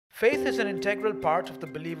Faith is an integral part of the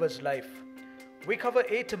believer's life. We cover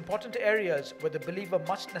 8 important areas where the believer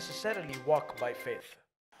must necessarily walk by faith.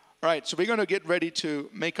 All right, so we're going to get ready to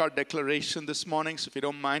make our declaration this morning. So if you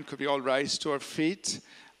don't mind, could we all rise to our feet?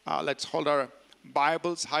 Let's hold our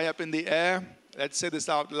Bibles high up in the air. Let's say this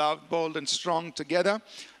out loud, bold and strong together.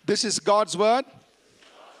 This is God's word.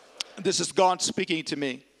 This is God speaking to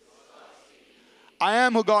me. I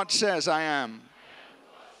am who God says I am.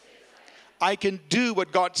 I can do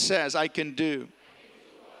what God says I can do.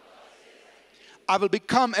 I will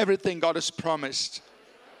become everything God has promised.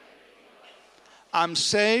 I'm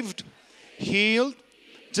saved, healed,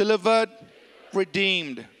 delivered,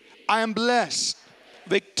 redeemed. I am blessed,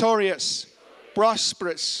 victorious,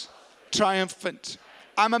 prosperous, triumphant.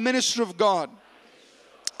 I'm a minister of God,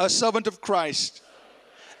 a servant of Christ,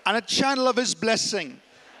 and a channel of His blessing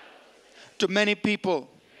to many people.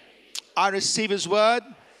 I receive His word,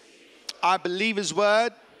 I believe His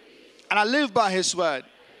word, and I live by His word.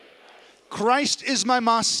 Christ is my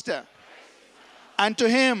master, and to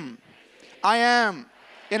Him I am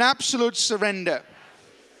in absolute surrender.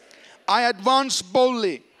 I advance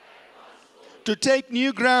boldly to take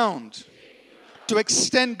new ground, to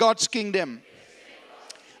extend God's kingdom.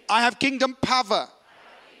 I have kingdom power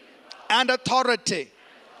and authority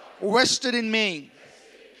vested in me.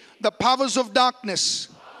 The powers of darkness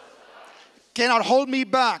cannot hold me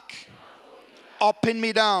back or pin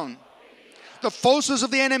me down. The forces of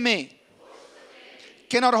the enemy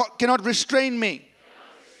cannot restrain me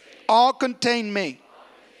or contain me.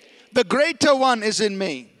 The greater one is in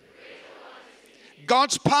me.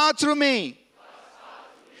 God's power through me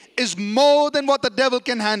is more than what the devil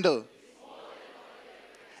can handle.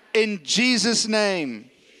 In Jesus' name,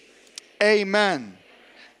 amen.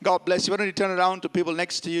 God bless you. Why don't you turn around to people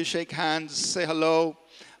next to you, shake hands, say hello,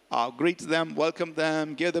 greet them, welcome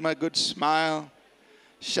them, give them a good smile,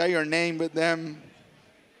 share your name with them,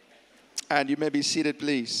 and you may be seated,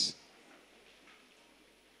 please.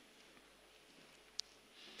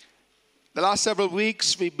 The last several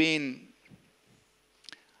weeks, we've been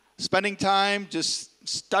spending time just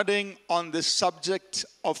studying on this subject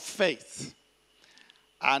of faith.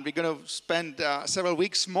 And we're going to spend several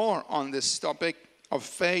weeks more on this topic of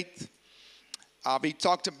faith. We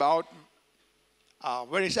talked about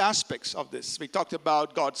various aspects of this. We talked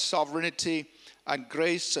about God's sovereignty and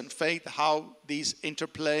grace and faith, how these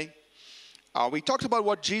interplay. We talked about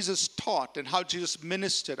what Jesus taught and how Jesus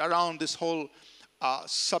ministered around this whole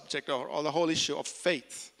subject or the whole issue of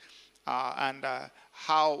faith, and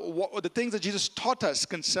what were the things that Jesus taught us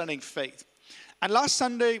concerning faith. And last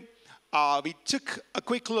Sunday, we took a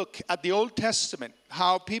quick look at the Old Testament,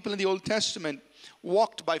 how people in the Old Testament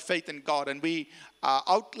walked by faith in God, and we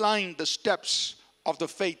outlined the steps of the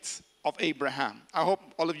faith of Abraham. I hope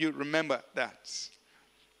all of you remember that,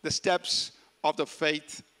 the steps of the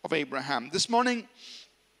faith of Abraham. This morning,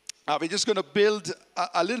 we're just going to build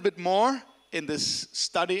a little bit more in this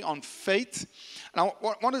study on faith. And I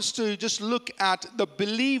want us to just look at the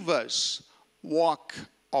believer's walk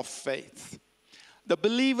of faith. The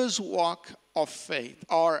believer's walk of faith.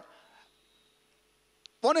 Or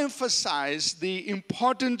I want to emphasize the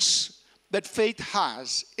importance that faith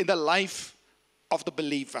has in the life of the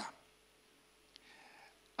believer.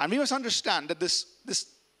 And we must understand that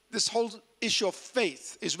this whole issue of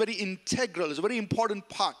faith is very integral, is a very important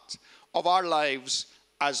part of our lives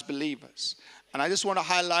as believers. And I just want to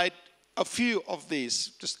highlight a few of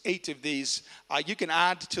these, just 8 of these. You can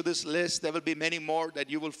add to this list. There will be many more that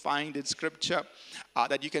you will find in Scripture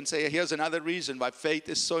that you can say, here's another reason why faith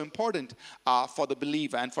is so important for the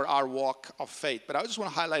believer and for our walk of faith. But I just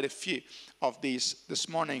want to highlight a few of these this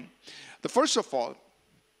morning. The first of all,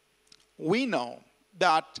 we know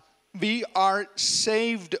that we are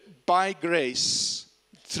saved by grace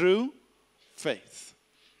through faith.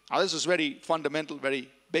 Now, this is very fundamental,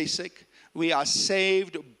 very basic. We are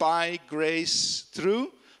saved by grace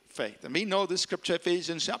through faith. And we know this scripture,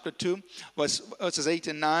 Ephesians chapter 2, verses 8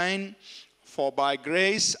 and 9. For by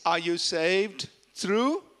grace are you saved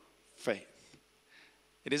through faith.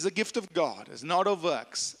 It is a gift of God. It's not of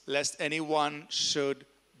works, lest anyone should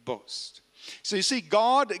boast. So you see,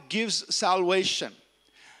 God gives salvation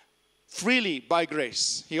freely by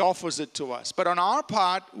grace. He offers it to us. But on our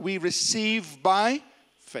part, we receive by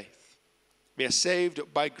faith. We are saved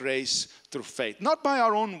by grace through faith, not by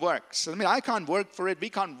our own works. I mean, I can't work for it. We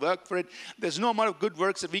can't work for it. There's no amount of good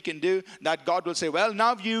works that we can do that God will say, well,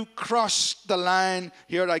 now you crossed the line.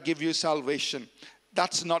 Here I give you salvation.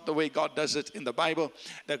 That's not the way God does it in the Bible.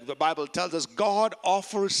 The Bible tells us God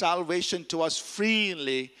offers salvation to us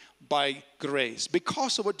freely by grace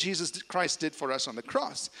because of what Jesus Christ did for us on the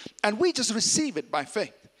cross. And we just receive it by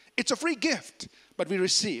faith. It's a free gift, but we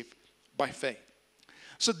receive by faith.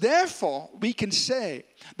 So therefore, we can say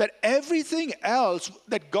that everything else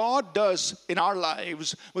that God does in our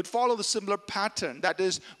lives would follow the similar pattern. That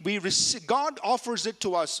is, God offers it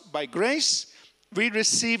to us by grace. We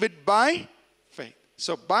receive it by faith.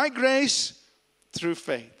 So by grace, through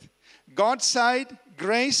faith. God's side,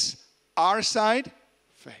 grace. Our side,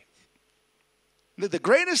 faith. The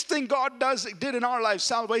greatest thing God did in our lives,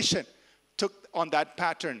 salvation, took on that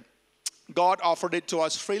pattern. God offered it to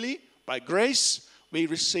us freely by grace. We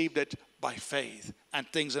received it by faith, and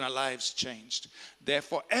things in our lives changed.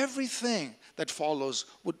 Therefore, everything that follows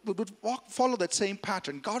would follow that same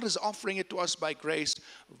pattern. God is offering it to us by grace.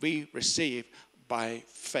 We receive by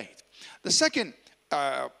faith. The second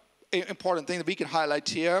important thing that we can highlight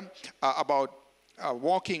here about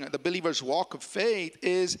walking, the believer's walk of faith,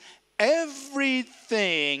 is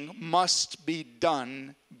everything must be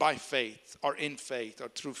done by faith or in faith or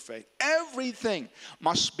through faith. Everything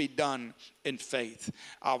must be done in faith.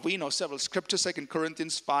 We know several scriptures. 2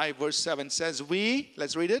 Corinthians 5 verse 7 says,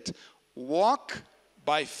 let's read it, walk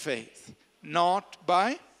by faith, not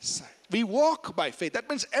by sight. We walk by faith. That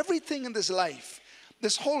means everything in this life,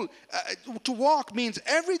 this whole, to walk means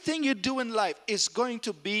everything you do in life is going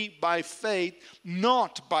to be by faith,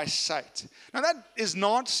 not by sight. Now that is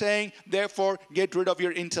not saying, therefore, get rid of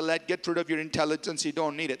your intellect, get rid of your intelligence, you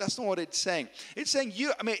don't need it. That's not what it's saying. It's saying,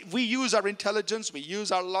 we use our intelligence, we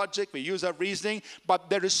use our logic, we use our reasoning, but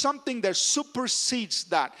there is something that supersedes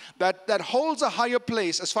that holds a higher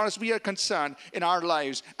place as far as we are concerned in our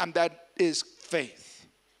lives, and that is faith.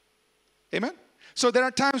 Amen? So there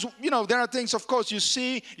are times, there are things, of course, you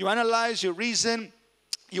see, you analyze, you reason,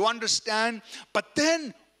 you understand, but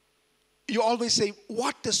then you always say,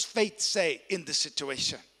 what does faith say in this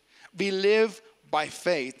situation? We live by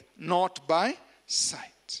faith, not by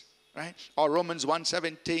sight, right? Or Romans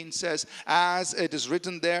 1:17 says, as it is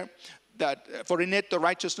written there, that for in it the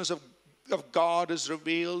righteousness of God is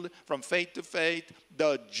revealed from faith to faith,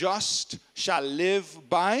 the just shall live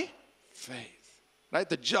by faith. Right?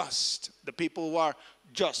 The just, the people who are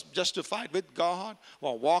justified with God, who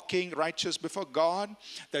are walking righteous before God,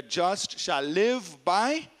 the just shall live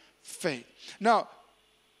by faith. Now,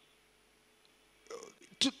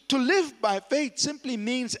 to live by faith simply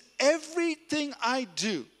means everything I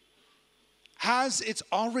do has its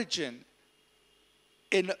origin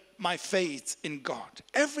in my faith in God.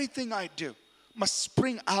 Everything I do must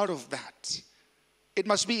spring out of that. It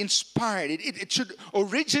must be inspired. It should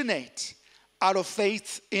originate out of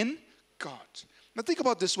faith in God. Now think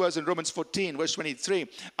about this verse in Romans 14, verse 23.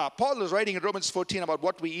 Paul is writing in Romans 14 about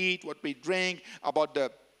what we eat, what we drink, about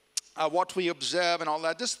what we observe and all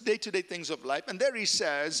that, just day-to-day things of life. And there he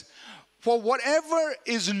says, for whatever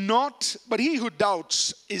is not, but he who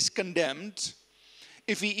doubts is condemned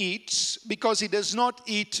if he eats, because he does not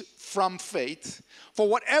eat from faith. For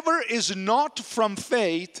whatever is not from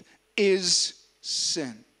faith is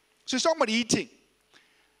sin. So he's talking about eating.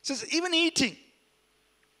 It says, even eating.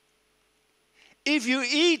 If you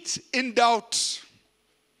eat in doubt,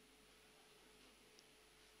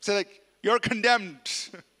 so like you're condemned,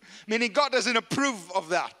 meaning God doesn't approve of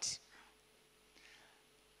that.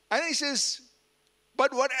 And he says,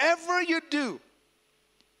 but whatever you do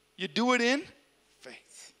it in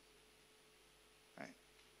faith. Right?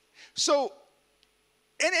 So,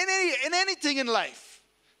 in anything in life,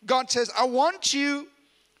 God says, I want you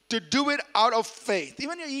to do it out of faith.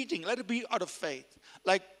 Even you're eating, let it be out of faith.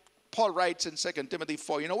 Like Paul writes in 2 Timothy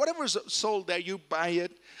 4, whatever is sold there, you buy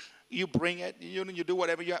it, you bring it, you do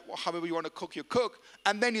whatever however you want to cook, you cook.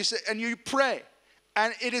 And then you say, and you pray.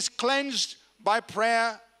 And it is cleansed by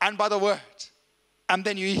prayer and by the word. And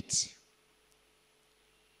then you eat.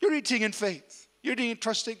 You're eating in faith. You're eating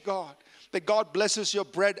trusting God. That God blesses your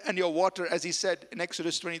bread and your water, as he said in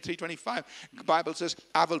Exodus 23:25. The Bible says,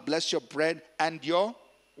 I will bless your bread and your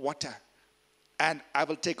water, and I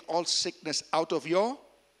will take all sickness out of your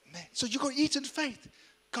man. So you go eat in faith.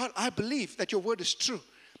 God, I believe that your word is true.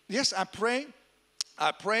 Yes, I prayed,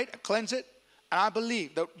 I cleanse it, and I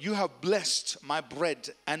believe that you have blessed my bread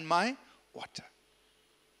and my water.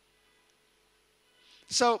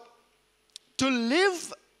 So to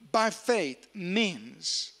live by faith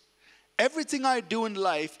means everything I do in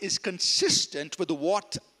life is consistent with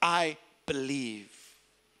what I believe.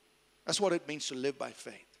 That's what it means to live by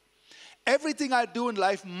faith. Everything I do in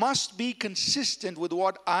life must be consistent with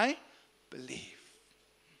what I believe.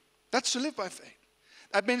 That's to live by faith.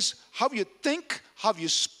 That means how you think, how you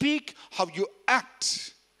speak, how you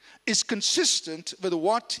act is consistent with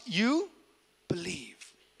what you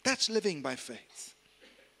believe. That's living by faith.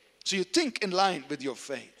 So you think in line with your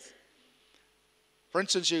faith. For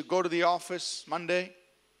instance, you go to the office Monday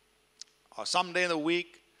or some day in the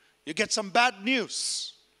week, you get some bad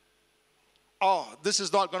news. Oh, this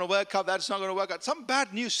is not going to work out, that's not going to work out. Some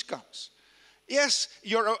bad news comes. Yes,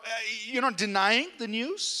 you're not denying the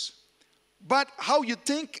news, but how you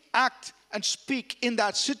think, act, and speak in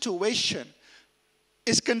that situation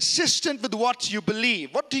is consistent with what you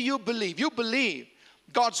believe. What do you believe? You believe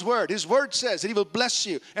God's word. His word says that He will bless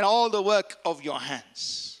you in all the work of your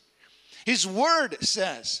hands. His word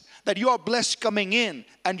says that you are blessed coming in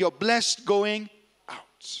and you're blessed going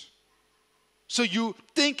out. So you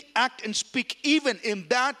think, act, and speak even in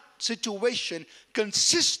that situation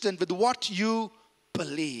consistent with what you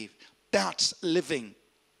believe. That's living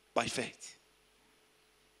by faith.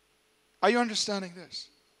 Are you understanding this?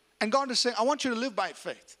 And God is saying, I want you to live by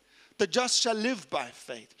faith. The just shall live by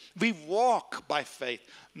faith. We walk by faith,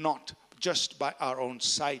 not just by our own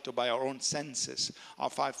sight or by our own senses,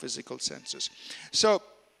 our 5 physical senses. So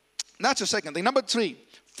that's the second thing. Number 3,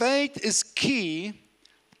 faith is key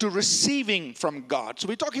to receiving from God. So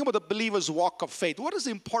we're talking about the believer's walk of faith. What is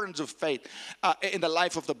the importance of faith in the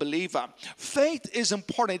life of the believer? Faith is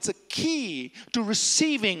important. It's a key to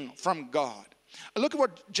receiving from God. Look at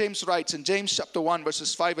what James writes in James chapter 1,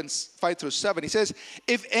 verses 5 through 7. He says,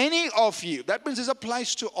 if any of you, that means this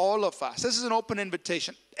applies to all of us. This is an open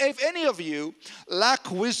invitation. If any of you lack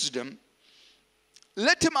wisdom,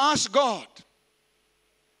 let him ask God.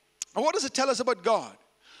 And what does it tell us about God?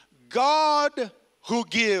 God who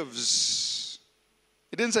gives.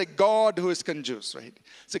 It didn't say God who is conjuice, right?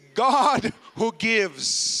 It's a God who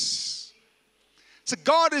gives. So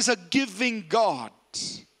God is a giving God.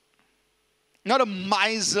 Not a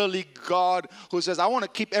miserly God who says, I want to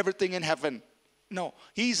keep everything in heaven. No,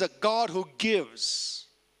 He's a God who gives.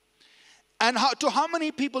 And to how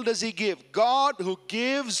many people does He give? God who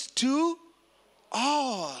gives to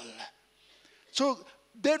all. So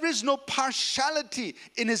there is no partiality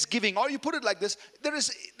in His giving. Or you put it like this,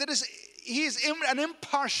 He is an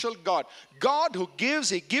impartial God. God who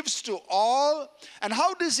gives, He gives to all. And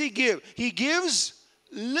how does He give? He gives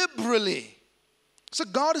liberally. So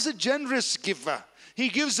God is a generous giver. He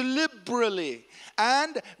gives liberally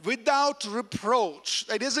and without reproach.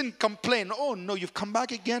 He doesn't complain. Oh no, you've come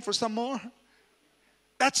back again for some more.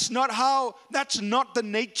 That's not the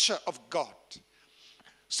nature of God.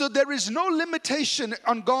 So there is no limitation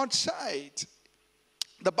on God's side.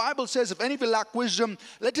 The Bible says, if any of you lack wisdom,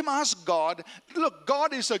 let him ask God. Look,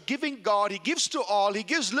 God is a giving God. He gives to all. He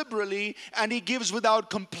gives liberally and He gives without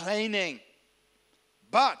complaining.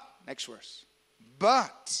 But, next verse.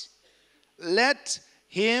 But let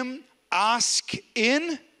him ask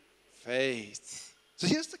in faith. So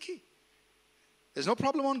here's the key. There's no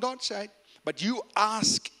problem on God's side, but you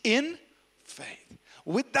ask in faith,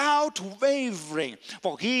 without wavering.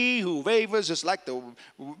 For he who wavers is like the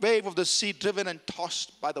wave of the sea driven and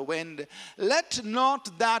tossed by the wind. Let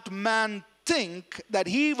not that man think that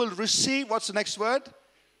he will receive, what's the next word?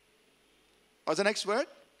 What's the next word?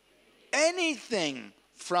 Anything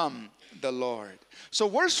from the Lord. So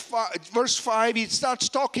verse 5, he starts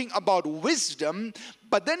talking about wisdom,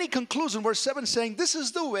 but then he concludes in verse 7 saying, this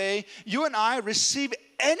is the way you and I receive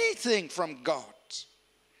anything from God.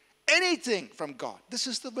 Anything from God. This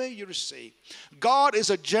is the way you receive. God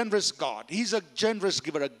is a generous God. He's a generous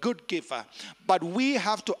giver, a good giver. But we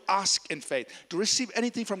have to ask in faith. To receive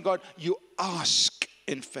anything from God, you ask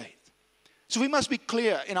in faith. So we must be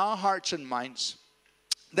clear in our hearts and minds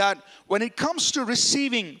that when it comes to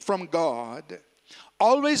receiving from God,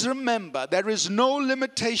 always remember there is no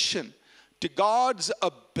limitation to God's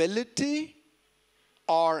ability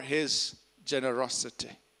or His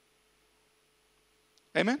generosity.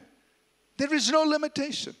 Amen? There is no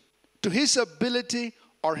limitation to His ability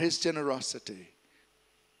or His generosity.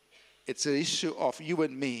 It's an issue of you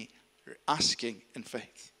and me asking in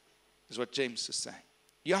faith, is what James is saying.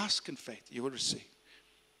 You ask in faith, you will receive.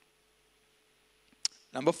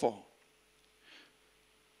 Number 4,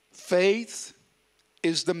 faith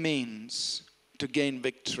is the means to gain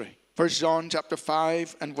victory. 1 John chapter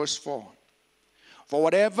 5 and verse 4. For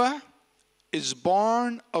whatever is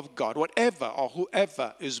born of God, whatever or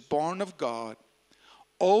whoever is born of God,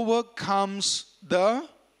 overcomes the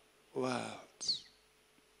world.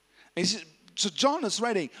 So John is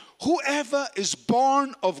writing, whoever is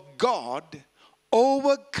born of God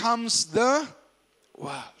overcomes the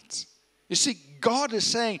world. You see, God is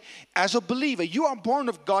saying, as a believer, you are born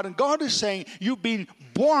of God, and God is saying, you've been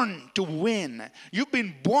born to win. You've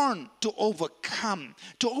been born to overcome.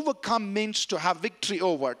 To overcome means to have victory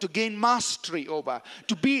over, to gain mastery over,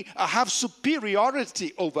 to have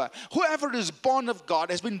superiority over. Whoever is born of God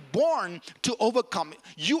has been born to overcome.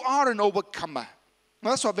 You are an overcomer.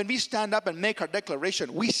 That's why when we stand up and make our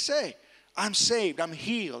declaration, we say, I'm saved, I'm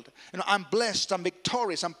healed, I'm blessed, I'm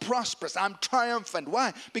victorious, I'm prosperous, I'm triumphant.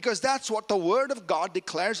 Why? Because that's what the Word of God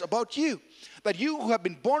declares about you. That you who have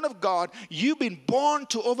been born of God, you've been born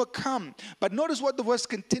to overcome. But notice what the verse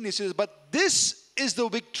continues, it says, but this is the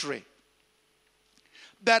victory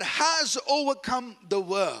that has overcome the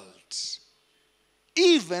world,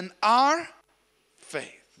 even our faith.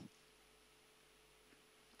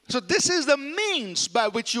 So this is the means by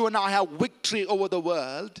which you and I have victory over the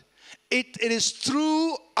world. It is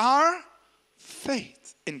through our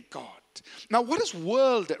faith in God. Now, what does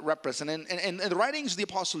world represent? In the writings of the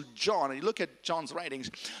Apostle John, and you look at John's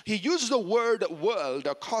writings, he uses the word world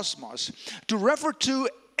or cosmos to refer to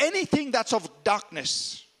anything that's of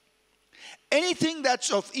darkness, anything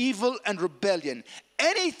that's of evil and rebellion,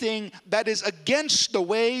 anything that is against the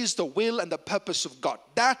ways, the will, and the purpose of God.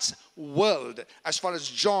 That's world as far as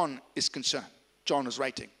John is concerned. John is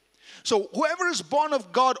writing. So whoever is born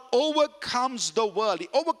of God overcomes the world. He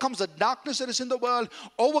overcomes the darkness that is in the world,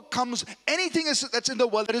 overcomes anything that's in the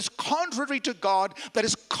world that is contrary to God, that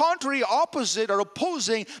is contrary, opposite, or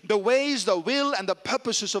opposing the ways, the will, and the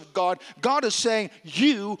purposes of God. God is saying,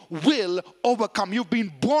 you will overcome. You've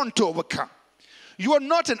been born to overcome. You are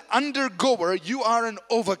not an undergoer, you are an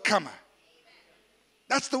overcomer.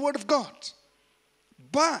 That's the word of God.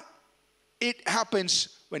 But it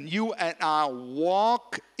happens when you and I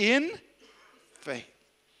walk in faith.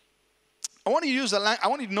 I want you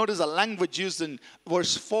to notice the language used in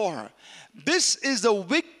verse 4. This is the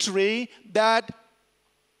victory that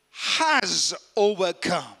has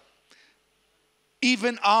overcome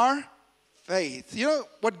even our faith. You know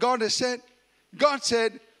what God has said? God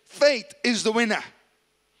said, faith is the winner.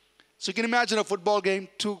 So you can imagine a football game.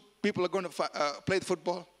 Two people are going to play the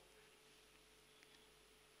football.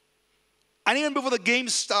 And even before the game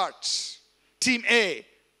starts, Team A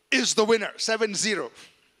is the winner, 7-0.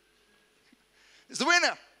 It's the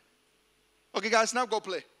winner. Okay, guys, now go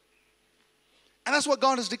play. And that's what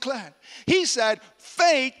God has declared. He said,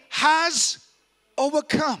 faith has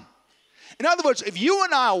overcome. In other words, if you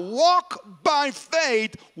and I walk by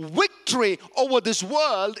faith, victory over this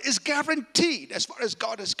world is guaranteed as far as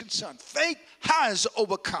God is concerned. Faith has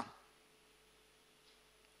overcome.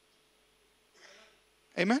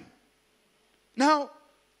 Amen? Now,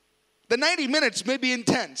 the 90 minutes may be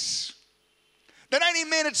intense. The 90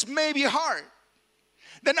 minutes may be hard.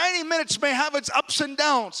 The 90 minutes may have its ups and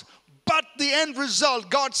downs. But the end result,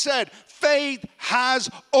 God said, faith has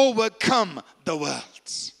overcome the world.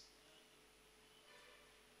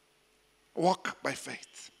 Walk by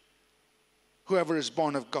faith. Whoever is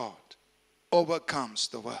born of God overcomes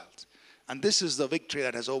the world. And this is the victory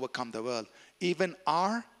that has overcome the world. Even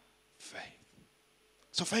our faith.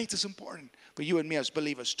 So faith is important for you and me as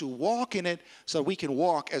believers to walk in it so we can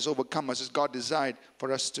walk as overcomers as God desired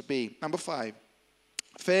for us to be. Number 5,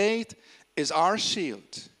 faith is our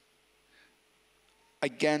shield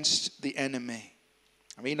against the enemy.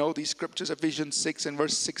 And we know these scriptures, Ephesians 6 and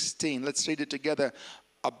verse 16. Let's read it together.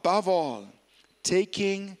 Above all,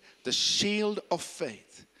 taking the shield of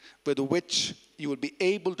faith with which you will be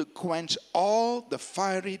able to quench all the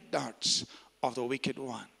fiery darts of the wicked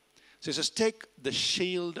one. So it says, take the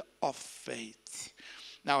shield of faith.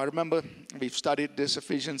 Now, I remember we've studied this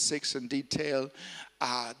Ephesians 6 in detail.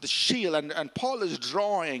 The shield, and Paul is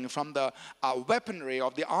drawing from the weaponry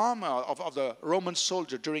of the armor of the Roman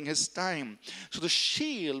soldier during his time. So the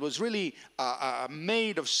shield was really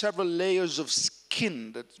made of several layers of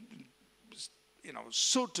skin that,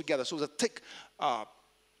 sewed together. So it was a thick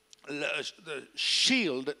the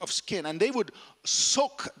shield of skin. And they would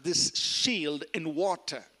soak this shield in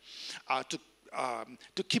water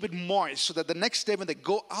to keep it moist, so that the next day when they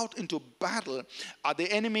go out into battle,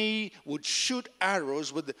 the enemy would shoot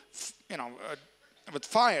arrows with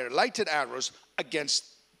fire, lighted arrows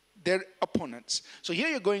against their opponents. So here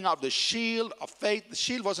you're going out the shield of faith. The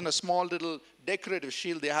shield wasn't a small little decorative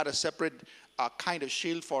shield. They had a separate kind of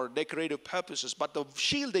shield for decorative purposes. But the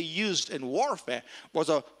shield they used in warfare was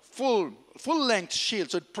a full-length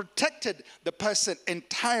shield. So it protected the person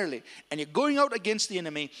entirely. And you're going out against the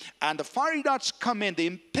enemy, and the fiery darts come in. They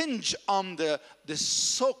impinge on the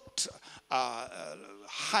soaked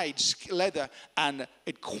hides, leather, and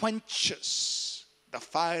it quenches the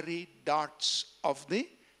fiery darts of the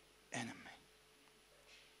enemy.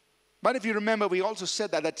 But if you remember, we also said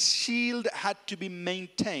that shield had to be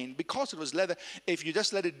maintained. Because it was leather, if you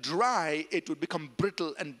just let it dry, it would become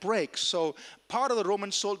brittle and break. So part of the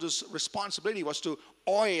Roman soldier's responsibility was to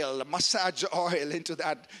massage oil into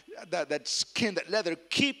that skin, that leather,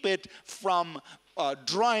 keep it from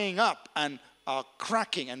drying up and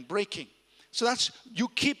cracking and breaking. So that's, you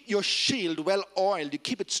keep your shield well oiled, you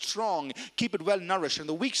keep it strong, keep it well nourished. In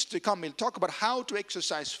the weeks to come, we'll talk about how to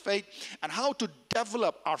exercise faith and how to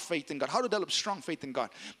develop our faith in God, how to develop strong faith in God.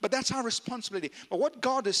 But that's our responsibility. But what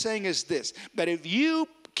God is saying is this, that if you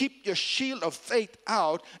keep your shield of faith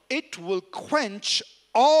out, it will quench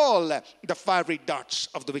all the fiery darts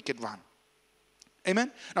of the wicked one.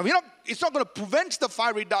 Amen. Now, it's not going to prevent the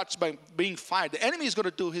fiery darts by being fired. The enemy is going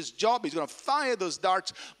to do his job. He's going to fire those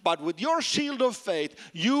darts. But with your shield of faith,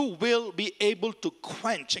 you will be able to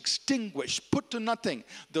quench, extinguish, put to nothing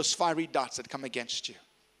those fiery darts that come against you.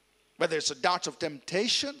 Whether it's the darts of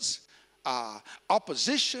temptations,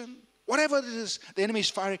 opposition, whatever it is the enemy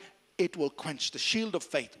is firing, it will quench. The shield of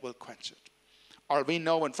faith will quench it. Or we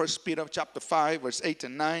know in 1 Peter chapter 5, verse 8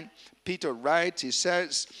 and 9, Peter writes, he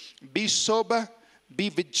says, be sober, be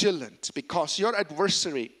vigilant, because your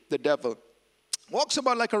adversary, the devil, walks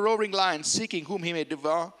about like a roaring lion, seeking whom he may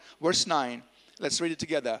devour. Verse 9, let's read it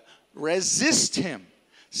together. Resist him,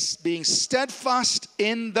 being steadfast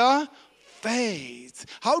in the faith.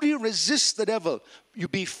 How do you resist the devil? You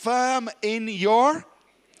be firm in your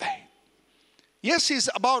faith. Yes, he's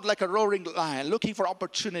about like a roaring lion, looking for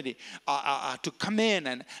opportunity to come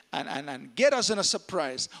in and get us in a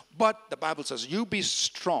surprise. But the Bible says, you be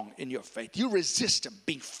strong in your faith. You resist him,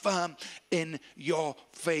 being firm in your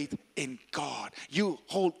faith in God. You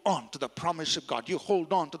hold on to the promise of God. You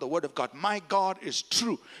hold on to the word of God. My God is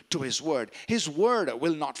true to his word. His word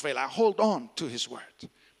will not fail. I hold on to his word.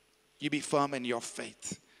 You be firm in your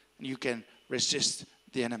faith, and you can resist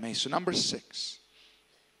the enemy. So number 6.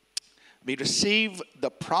 We receive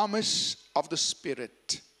the promise of the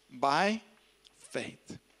Spirit by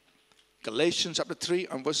faith. Galatians chapter 3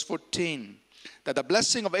 and verse 14. That the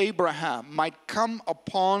blessing of Abraham might come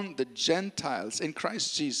upon the Gentiles in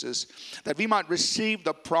Christ Jesus, that we might receive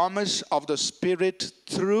the promise of the Spirit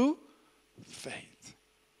through faith.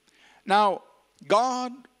 Now,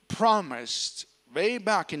 God promised way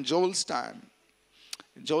back in Joel's time,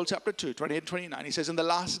 in Joel chapter 2, 28 and 29, he says, in the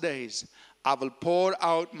last days, I will pour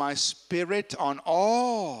out my Spirit on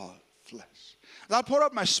all flesh. I'll pour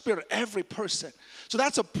out my Spirit on every person. So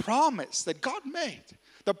that's a promise that God made.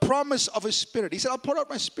 The promise of his Spirit. He said, I'll pour out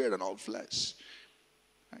my Spirit on all flesh.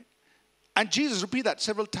 Right? And Jesus repeated that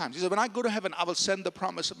several times. He said, when I go to heaven, I will send the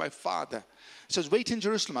promise of my Father. He says, wait in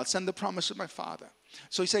Jerusalem, I'll send the promise of my Father.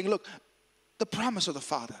 So he's saying, look, the promise of the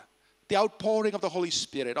Father, the outpouring of the Holy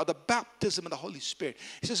Spirit, or the baptism of the Holy Spirit,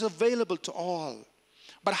 he says, available to all.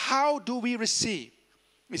 But how do we receive?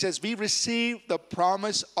 He says, we receive the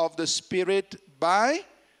promise of the Spirit by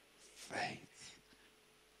faith.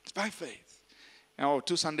 It's by faith. You know,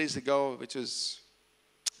 2 Sundays ago, which is,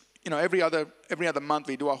 every other month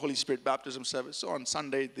we do our Holy Spirit baptism service. So on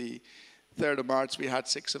Sunday, the 3rd of March, we had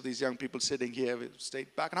 6 of these young people sitting here. We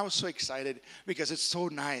stayed back. And I was so excited because it's so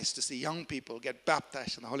nice to see young people get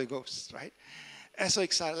baptized in the Holy Ghost, right? I'm so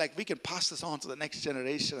excited, like we can pass this on to the next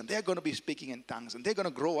generation, and they're going to be speaking in tongues, and they're going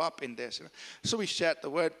to grow up in this. So we shared the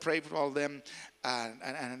word, prayed for all of them,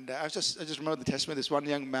 and I just remember the testimony of this one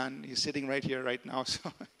young man. He's sitting right here right now.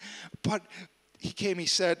 So, but he came, he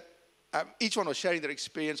said, each one was sharing their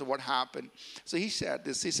experience of what happened. So he said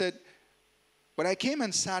this. He said, when I came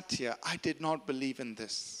and sat here, I did not believe in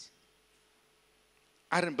this.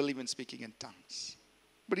 I didn't believe in speaking in tongues.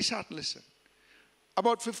 But he sat and listened.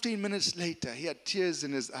 About 15 minutes later, he had tears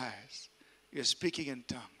in his eyes. He was speaking in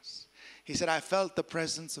tongues. He said, I felt the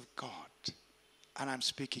presence of God, and I'm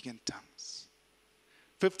speaking in tongues.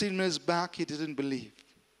 15 minutes back, he didn't believe.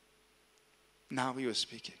 Now he was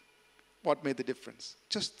speaking. What made the difference?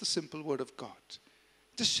 Just the simple word of God.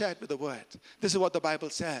 Just share it with the word. This is what the Bible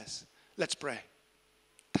says. Let's pray.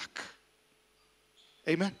 Tak.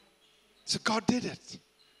 Amen. So God did it.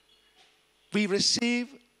 We receive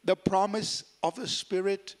the promise of the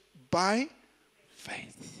Spirit by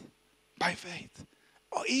faith. By faith.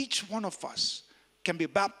 Or each one of us can be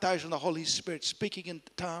baptized in the Holy Spirit, speaking in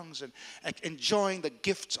tongues and enjoying the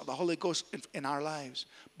gifts of the Holy Ghost in our lives.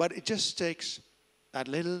 But it just takes that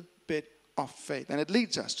little bit of faith. And it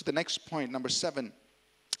leads us to the next point, number 7.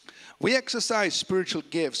 We exercise spiritual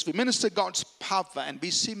gifts. We minister God's power, and we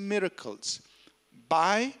see miracles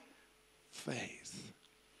by faith.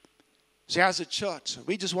 See, as a church,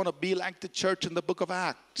 we just want to be like the church in the book of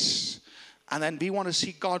Acts. And then we want to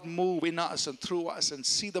see God move in us and through us and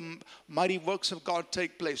see the mighty works of God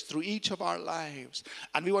take place through each of our lives.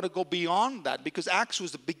 And we want to go beyond that, because Acts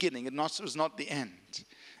was the beginning, it was not the end.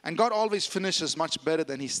 And God always finishes much better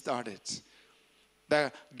than he started.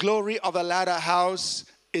 The glory of the latter house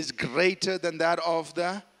is greater than that of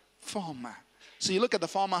the former. So you look at the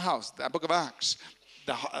former house, the book of Acts.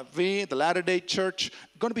 the Latter-day Church,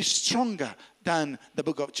 going to be stronger than the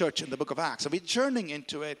book of church in the book of Acts. So we're journeying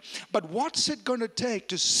into it. But what's it going to take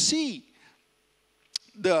to see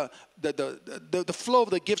the flow of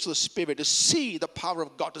the gifts of the Spirit, to see the power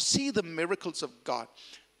of God, to see the miracles of God?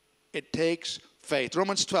 It takes faith.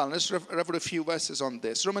 Romans 12, let's refer to a few verses on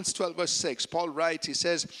this. Romans 12 verse 6, Paul writes, he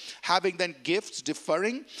says, having then gifts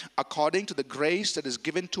differing according to the grace that is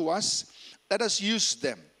given to us, let us use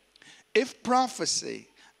them. If prophecy,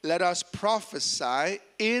 let us prophesy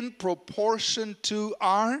in proportion to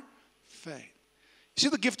our faith. You see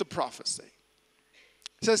the gift of prophecy.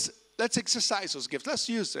 It says, let's exercise those gifts. Let's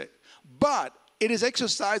use it. But it is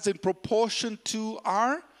exercised in proportion to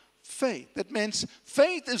our faith. That means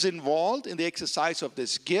faith is involved in the exercise of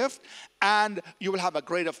this gift, and you will have a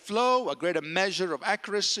greater flow, a greater measure of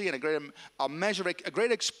accuracy, and a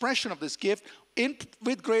greater expression of this gift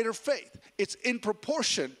with greater faith. It's in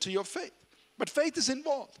proportion to your faith. But faith is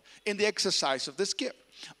involved in the exercise of this gift.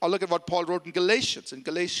 I'll look at what Paul wrote in Galatians. In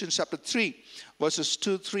Galatians chapter 3, verses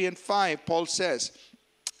 2, 3, and 5, Paul says,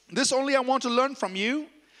 this only I want to learn from you.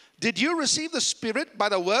 Did you receive the Spirit by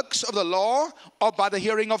the works of the law or by the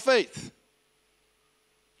hearing of faith?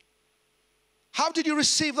 How did you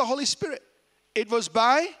receive the Holy Spirit? It was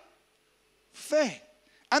by faith.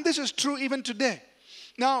 And this is true even today.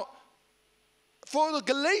 Now, for the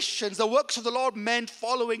Galatians, the works of the law meant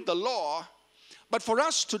following the law. But for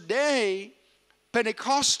us today,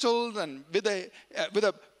 Pentecostal and with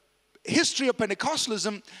a history of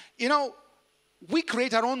Pentecostalism, we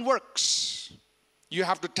create our own works. You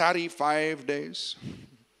have to tarry 5 days.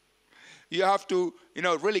 You have to,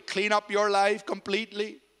 really clean up your life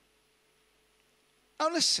completely. Now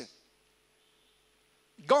listen.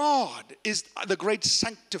 God is the great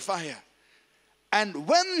sanctifier. And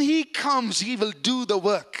when He comes, He will do the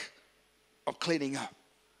work of cleaning up.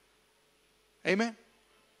 Amen?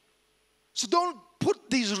 So don't put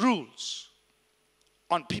these rules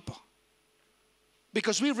on people.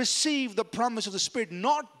 Because we receive the promise of the Spirit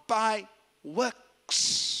not by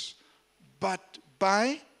works, but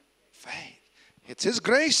by faith. It's His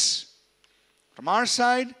grace from our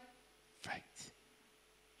side, faith.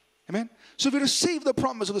 Amen? So we receive the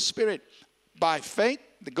promise of the Spirit by faith.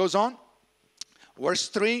 It goes on. Verse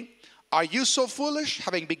 3, are you so foolish,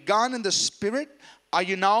 having begun in the Spirit, are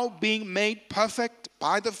you now being made perfect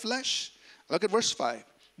by the flesh? Look at verse 5.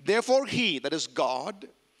 Therefore He, that is God,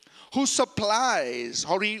 who supplies,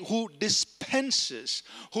 or who dispenses,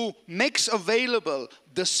 who makes available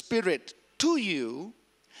the Spirit to you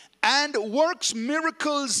and works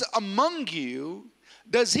miracles among you,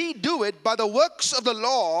 does He do it by the works of the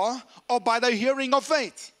law or by the hearing of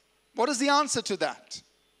faith? What is the answer to that?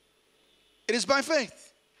 It is by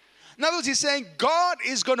faith. In other words, He's saying God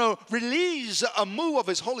is going to release a move of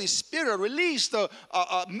His Holy Spirit, release the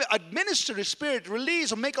administer His Spirit,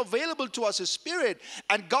 release or make available to us His Spirit.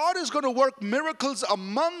 And God is going to work miracles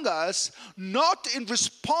among us, not in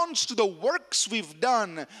response to the works we've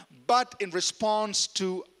done, but in response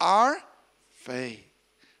to our faith.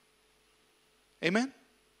 Amen?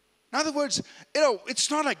 In other words, it's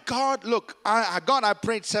not like God, look, God, I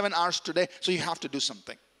prayed 7 hours today, so you have to do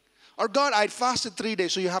something. Or God, I fasted 3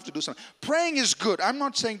 days, so you have to do something. Praying is good. I'm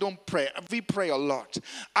not saying don't pray. We pray a lot.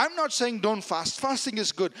 I'm not saying don't fast. Fasting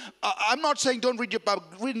is good. I'm not saying don't read your Bible.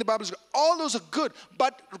 Reading the Bible is good. All those are good.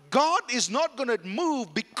 But God is not going to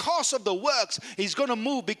move because of the works. He's going to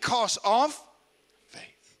move because of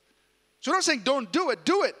faith. So we're not saying don't do it.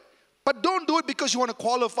 Do it. But don't do it because you want to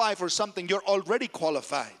qualify for something. You're already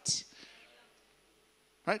qualified.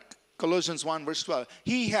 Right? Colossians 1 verse 12.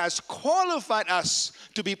 He has qualified us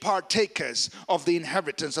to be partakers of the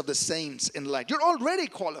inheritance of the saints in light. You're already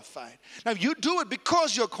qualified. Now you do it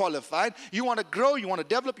because you're qualified. You want to grow, you want to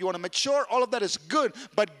develop, you want to mature. All of that is good.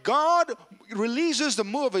 But God releases the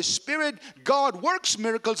move of His Spirit. God works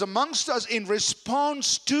miracles amongst us in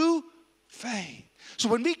response to faith. So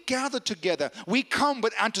when we gather together, we come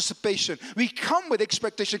with anticipation. We come with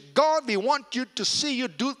expectation. God, we want you to see you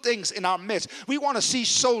do things in our midst. We want to see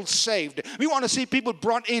souls saved. We want to see people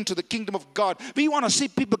brought into the kingdom of God. We want to see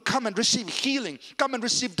people come and receive healing, come and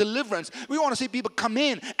receive deliverance. We want to see people come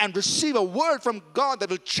in and receive a word from God that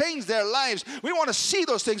will change their lives. We want to see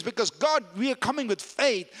those things because God, we are coming with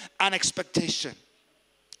faith and expectation.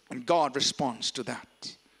 And God responds to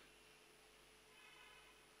that.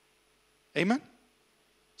 Amen?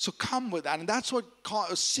 So come with that. And that's what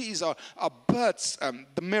sees or births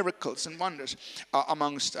the miracles and wonders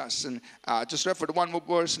amongst us. And just refer to one more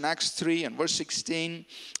verse in Acts 3 and verse 16.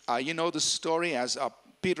 You know the story as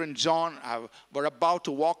Peter and John were about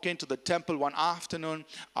to walk into the temple one afternoon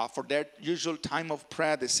for their usual time of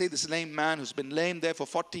prayer. They say this lame man who's been lame there for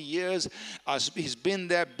 40 years, he's been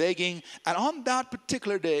there begging. And on that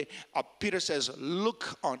particular day, Peter says,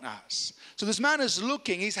 look on us. So this man is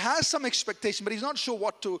looking. He has some expectation, but he's not sure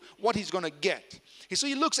what he's going to get. So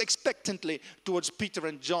he looks expectantly towards Peter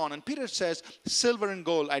and John. And Peter says, silver and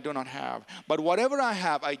gold I do not have, but whatever I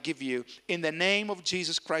have I give you. In the name of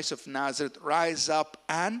Jesus Christ of Nazareth, rise up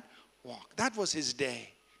and walk. That was his day.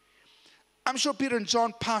 I'm sure Peter and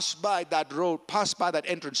John passed by that road, passed by that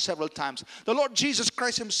entrance several times. The Lord Jesus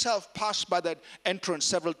Christ himself passed by that entrance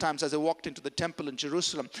several times as they walked into the temple in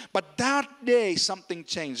Jerusalem. But that day something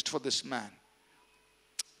changed for this man.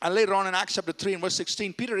 And later on in Acts chapter 3 and verse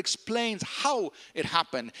 16, Peter explains how it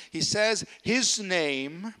happened. He says, his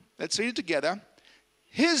name, let's read it together.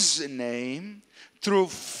 His name, through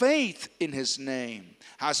faith in his name,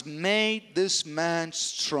 has made this man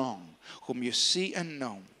strong, whom you see and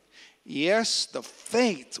know. Yes, the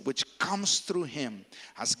faith which comes through him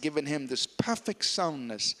has given him this perfect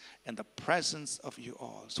soundness in the presence of you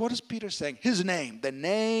all. So what is Peter saying? His name, the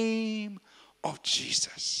name of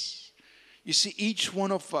Jesus. You see, each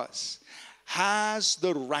one of us has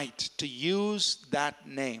the right to use that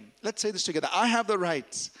name. Let's say this together. I have the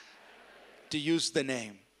right to use the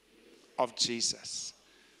name of Jesus.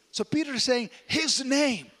 So Peter is saying his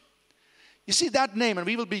name. You see that name, and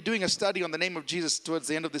we will be doing a study on the name of Jesus towards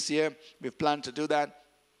the end of this year. We've planned to do that.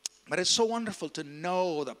 But it's so wonderful to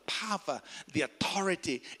know the power, the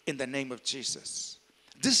authority in the name of Jesus.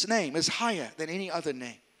 This name is higher than any other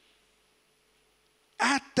name.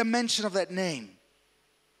 At the mention of that name,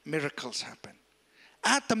 miracles happen.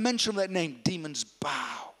 At the mention of that name, demons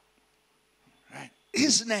bow. Right?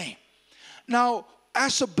 His name. Now,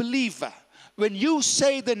 as a believer, when you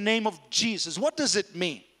say the name of Jesus, what does it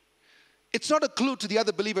mean? It's not a clue to the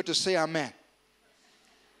other believer to say amen.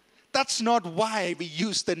 That's not why we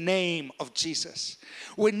use the name of Jesus.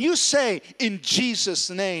 When you say in Jesus'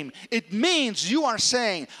 name, it means you are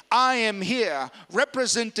saying, I am here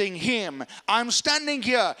representing him. I'm standing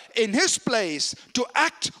here in his place to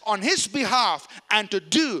act on his behalf and to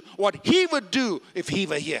do what he would do if he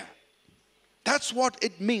were here. That's what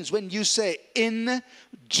it means when you say in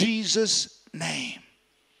Jesus' name.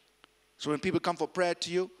 So when people come for prayer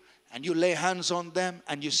to you and you lay hands on them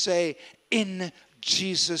and you say in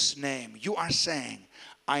Jesus' name, you are saying,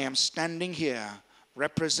 I am standing here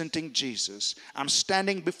representing Jesus. I'm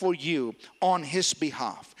standing before you on his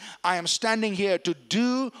behalf. I am standing here to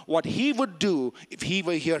do what he would do if he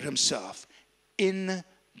were here himself. In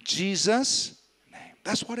Jesus' name.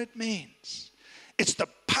 That's what it means. It's the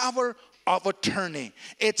power of attorney.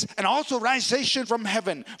 It's an authorization from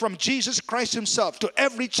heaven, from Jesus Christ himself, to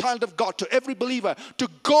every child of God, to every believer, to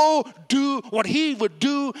go do what he would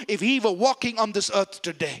do if he were walking on this earth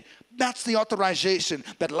today. That's the authorization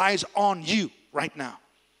that lies on you right now.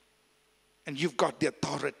 And you've got the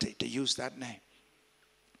authority to use that name.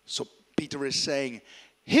 So Peter is saying,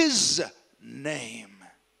 his name.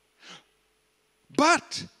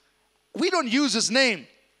 But we don't use his name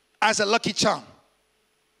as a lucky charm.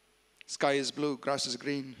 Sky is blue, grass is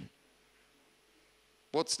green.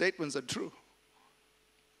 Both statements are true.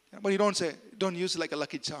 But you don't use it like a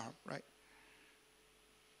lucky charm, right?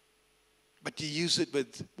 But you use it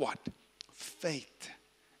with what? Faith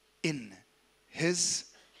in his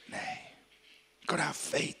name. You've got to have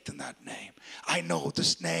faith in that name. I know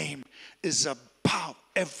this name is above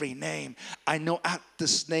every name. I know at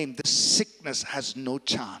this name, the sickness has no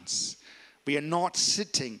chance. We are not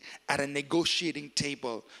sitting at a negotiating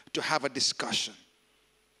table to have a discussion.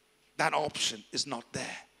 That option is not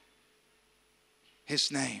there.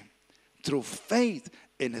 His name. Through faith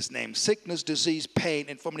in his name. Sickness, disease, pain,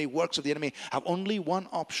 infirmity, works of the enemy have only one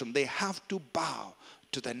option. They have to bow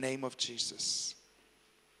to the name of Jesus.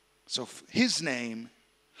 So his name,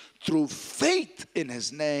 through faith in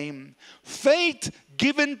his name, faith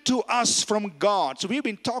given to us from God. So we've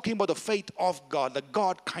been talking about the faith of God, the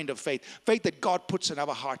God kind of faith, faith that God puts in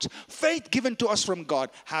our hearts. Faith given to us from God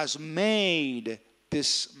has made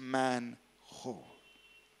this man whole.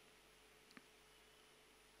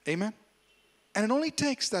 Amen? And it only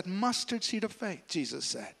takes that mustard seed of faith, Jesus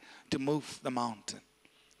said, to move the mountain.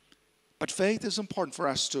 But faith is important for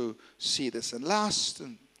us to see this. And last,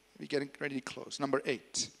 and we're getting ready to close, number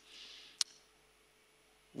 8.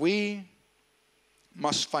 We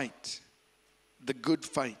must fight the good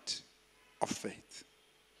fight of faith.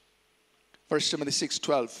 1 Timothy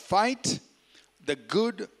 6:12. Fight the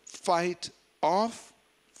good fight of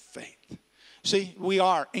faith. See, we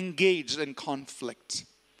are engaged in conflict.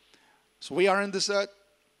 So we are in this earth.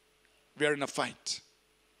 We are in a fight.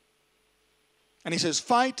 And he says,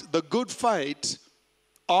 fight the good fight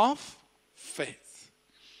of faith.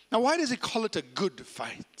 Now, why does he call it a good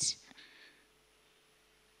fight?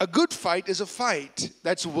 A good fight is a fight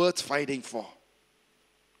that's worth fighting for.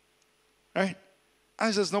 Right?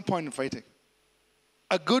 And there's no point in fighting.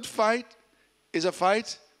 A good fight is a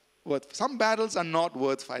fight worth. Some battles are not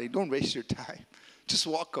worth fighting. Don't waste your time. Just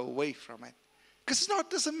walk away from it. Because it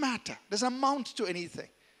doesn't matter. It doesn't amount to anything.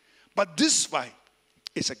 But this fight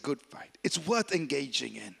is a good fight. It's worth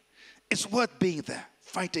engaging in. It's worth being there,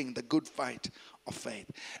 fighting the good fight of faith.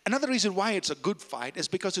 Another reason why it's a good fight is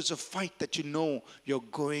because it's a fight that you know you're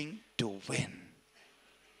going to win.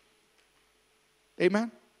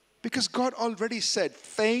 Amen? Because God already said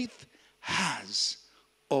faith has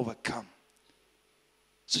overcome.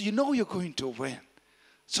 So you know you're going to win.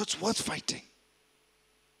 So it's worth fighting.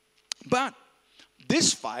 But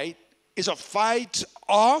this fight is a fight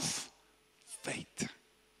of faith.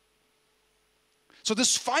 So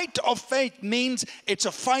this fight of faith means it's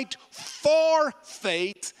a fight for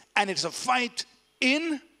faith and it's a fight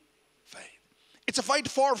in faith. It's a fight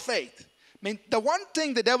for faith. I mean, the one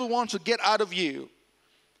thing the devil wants to get out of you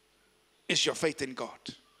is your faith in God.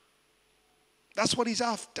 That's what he's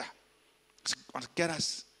after. He wants to get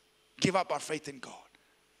us, give up our faith in God.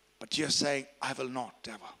 But you're saying, I will not,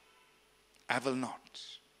 devil. I will not.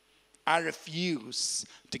 I refuse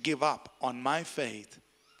to give up on my faith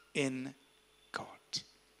in God.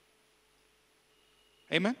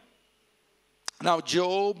 Amen? Now,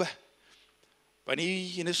 Job, when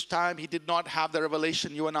in his time, he did not have the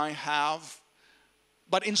revelation you and I have.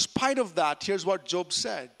 But in spite of that, here's what Job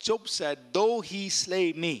said. Job said, though he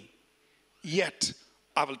slay me, yet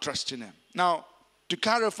I will trust in him. Now, to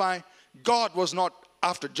clarify, God was not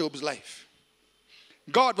after Job's life.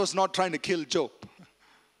 God was not trying to kill Job.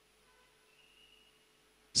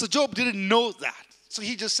 So Job didn't know that. So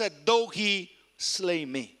he just said, though he slay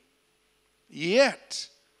me, yet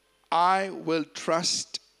I will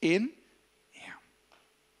trust in him.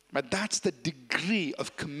 But that's the degree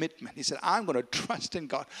of commitment. He said, I'm going to trust in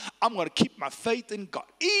God. I'm going to keep my faith in God.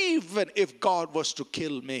 Even if God was to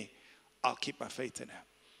kill me, I'll keep my faith in him.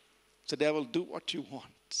 So devil, do what you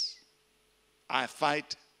want. I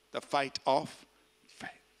fight the fight of faith.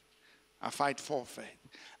 I fight for faith.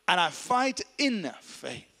 And I fight in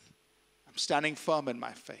faith. I'm standing firm in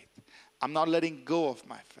my faith. I'm not letting go of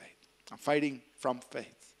my faith. I'm fighting from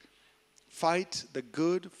faith. Fight the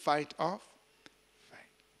good fight of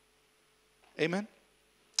faith. Amen?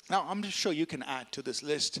 Now, I'm just sure you can add to this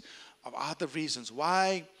list of other reasons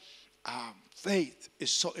why faith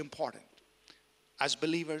is so important. As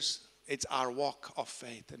believers, it's our walk of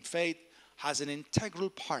faith. And faith has an integral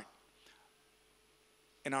part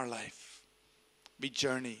in our life. We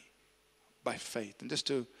journey by faith. And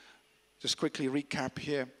just quickly recap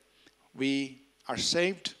here. We are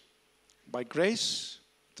saved by grace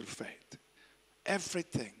through faith.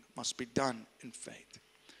 Everything must be done in faith.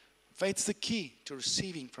 Faith's the key to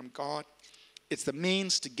receiving from God. It's the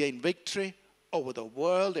means to gain victory over the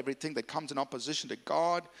world, everything that comes in opposition to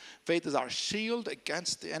God. Faith is our shield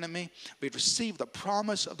against the enemy. We receive the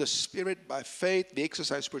promise of the Spirit by faith. We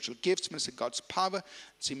exercise spiritual gifts, minister God's power,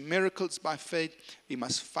 see miracles by faith. We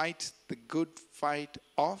must fight the good fight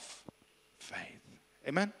of faith.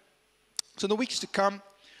 Amen? So in the weeks to come,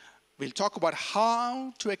 we'll talk about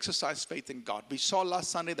how to exercise faith in God. We saw last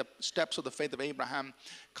Sunday the steps of the faith of Abraham.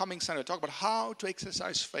 Coming Sunday, we'll talk about how to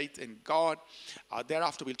exercise faith in God.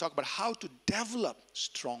 Thereafter, we'll talk about how to develop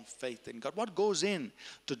strong faith in God. What goes in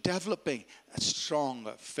to developing a strong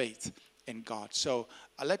faith in God. So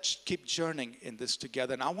let's keep journeying in this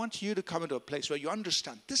together. And I want you to come into a place where you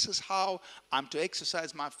understand this is how I'm to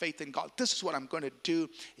exercise my faith in God. This is what I'm going to do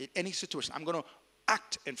in any situation. I'm going to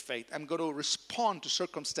act in faith. I'm going to respond to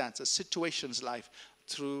circumstances, situations, life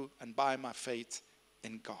through and by my faith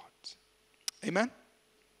in God. Amen?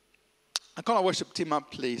 I call our worship team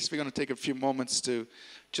up, please. We're going to take a few moments to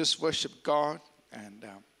just worship God and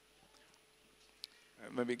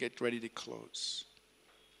maybe get ready to close.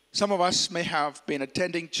 Some of us may have been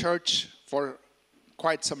attending church for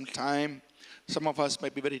quite some time. Some of us may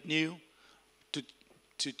be very new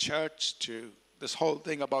to church, to this whole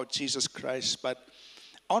thing about Jesus Christ. But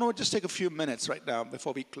I want to just take a few minutes right now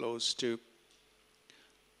before we close to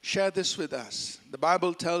share this with us. The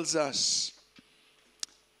Bible tells us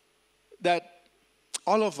that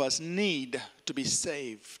all of us need to be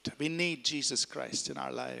saved. We need Jesus Christ in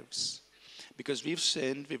our lives because we've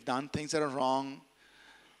sinned, we've done things that are wrong,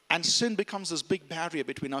 and sin becomes this big barrier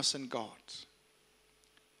between us and God.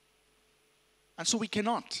 And so we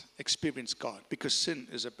cannot experience God because sin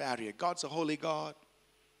is a barrier. God's a holy God.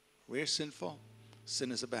 We're sinful.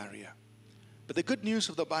 Sin is a barrier. But the good news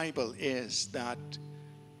of the Bible is that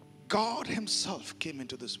God himself came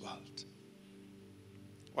into this world.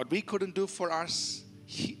 What we couldn't do for us,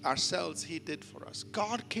 ourselves, he did for us.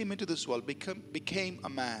 God came into this world, became a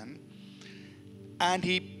man, and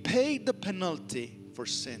he paid the penalty for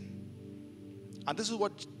sin. And this is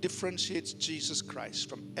what differentiates Jesus Christ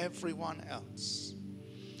from everyone else.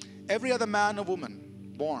 Every other man or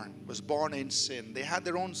woman was born in sin. They had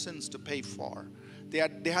their own sins to pay for. They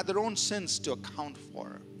had their own sins to account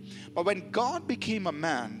for. But when God became a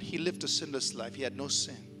man, he lived a sinless life. He had no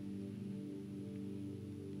sin.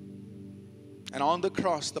 And on the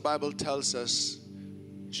cross, the Bible tells us,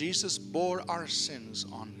 Jesus bore our sins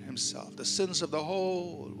on himself, the sins of the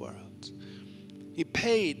whole world. He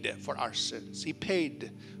paid for our sins. He paid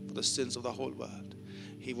for the sins of the whole world.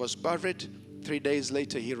 He was buried. 3 days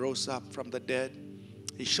later, he rose up from the dead.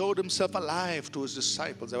 He showed himself alive to his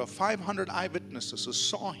disciples. There were 500 eyewitnesses who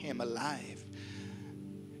saw him alive.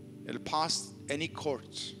 It passed any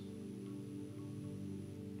court.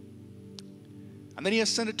 And then he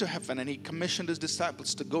ascended to heaven, and he commissioned his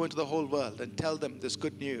disciples to go into the whole world and tell them this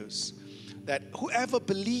good news, that whoever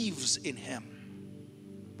believes in him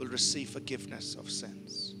will receive forgiveness of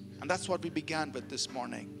sins. And that's what we began with this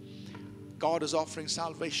morning. God is offering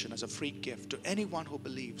salvation as a free gift to anyone who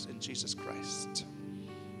believes in Jesus Christ.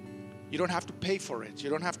 You don't have to pay for it. You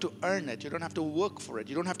don't have to earn it. You don't have to work for it.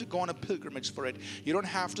 You don't have to go on a pilgrimage for it. You don't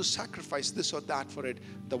have to sacrifice this or that for it.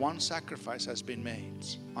 The one sacrifice has been made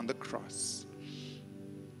on the cross.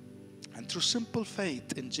 And through simple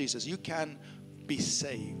faith in Jesus, you can be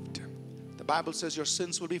saved. The Bible says your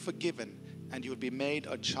sins will be forgiven and you will be made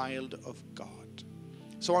a child of God.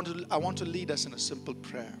 So I want to lead us in a simple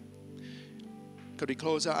prayer. Could we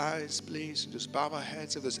close our eyes, please? Just bow our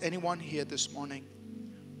heads. If there's anyone here this morning,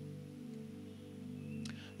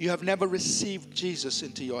 you have never received Jesus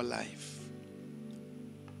into your life.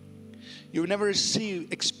 You've never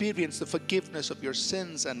experienced the forgiveness of your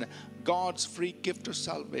sins and God's free gift of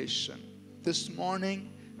salvation. This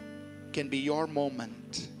morning can be your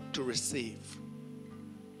moment to receive.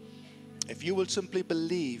 If you will simply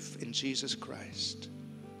believe in Jesus Christ,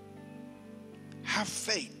 have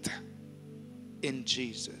faith in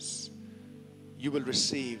Jesus, you will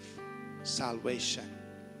receive salvation,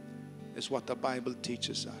 is what the Bible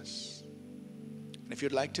teaches us. And if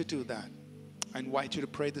you'd like to do that, I invite you to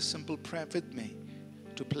pray this simple prayer with me,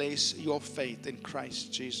 to place your faith in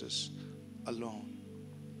Christ Jesus alone.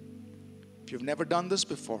 If you've never done this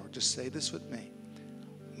before, just say this with me.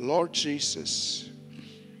 Lord Jesus,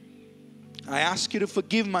 I ask you to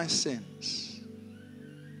forgive my sins.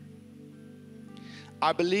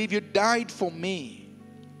 I believe you died for me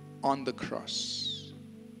on the cross,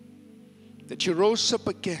 that you rose up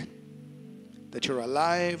again, that you're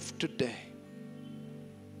alive today.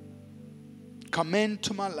 Come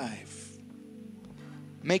into my life.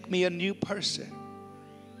 Make me a new person.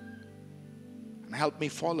 And help me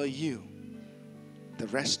follow you the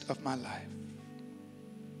rest of my life.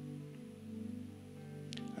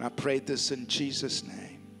 And I pray this in Jesus'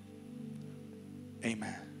 name.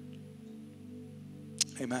 Amen.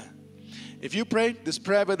 Amen. If you prayed this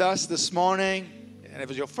prayer with us this morning, and it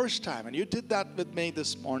was your first time, and you did that with me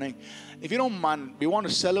this morning, if you don't mind, we want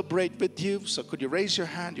to celebrate with you. So could you raise your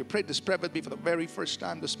hand? You prayed this prayer with me for the very first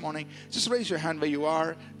time this morning. Just raise your hand where you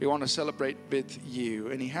are. We want to celebrate with you.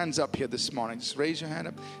 Any hands up here this morning? Just raise your hand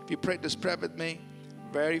up. If you prayed this prayer with me,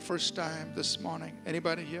 very first time this morning.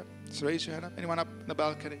 Anybody here? Just raise your hand up. Anyone up in the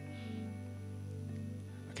balcony?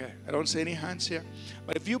 Okay, I don't see any hands here.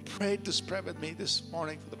 But if you prayed this prayer with me this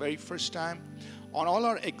morning for the very first time, on all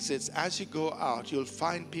our exits, as you go out, you'll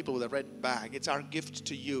find people with a red bag. It's our gift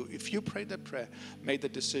to you. If you prayed that prayer, made the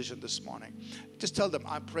decision this morning, just tell them,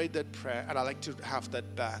 I prayed that prayer and I'd like to have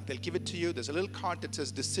that bag. They'll give it to you. There's a little card that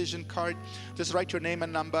says decision card. Just write your name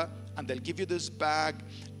and number and they'll give you this bag,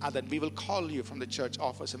 and then we will call you from the church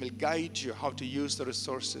office and we'll guide you how to use the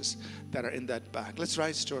resources that are in that bag. Let's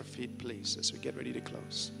rise to our feet, please, as we get ready to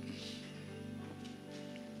close.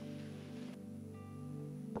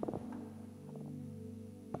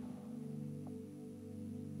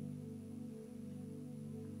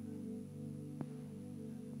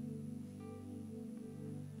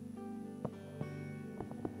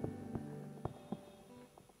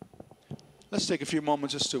 Let's take a few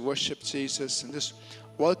moments just to worship Jesus and just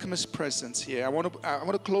welcome His presence here. I want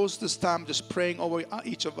to close this time just praying over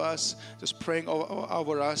each of us, just praying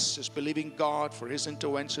over us, just believing God for His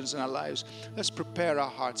interventions in our lives. Let's prepare our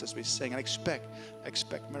hearts as we sing and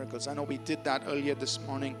expect miracles. I know we did that earlier this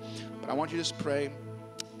morning, but I want you to just pray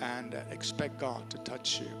and expect God to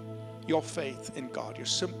touch you. Your faith in God, your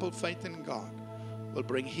simple faith in God will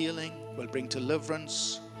bring healing, will bring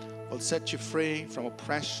deliverance, will set you free from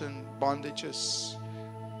oppression, bondages,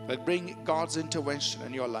 will bring God's intervention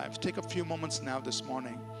in your life. Take a few moments now this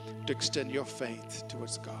morning to extend your faith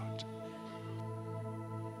towards God.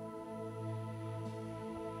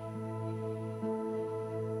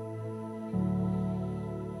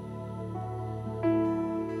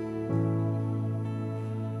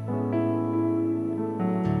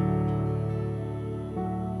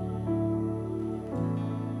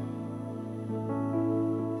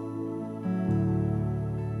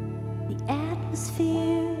 The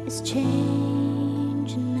atmosphere is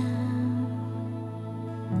changing now,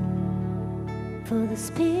 for the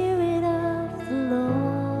Spirit of the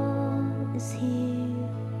Lord is here.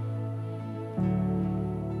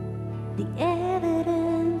 The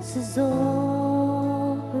evidence is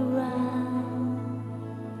all around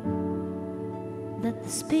that the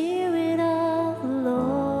Spirit of the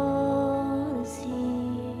Lord is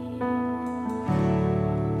here.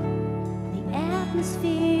 The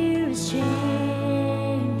atmosphere is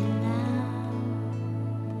changing now,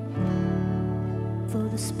 for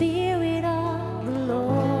the Spirit of the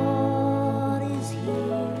Lord is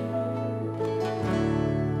here.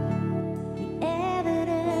 The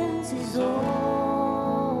evidence is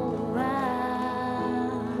all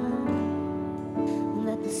around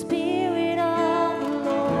that the Spirit of the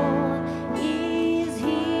Lord is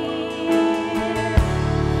here.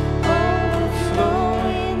 Overflow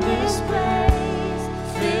in this place,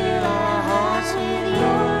 fill our hearts with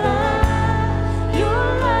your love. Your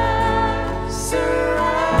love surrounds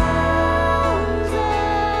us.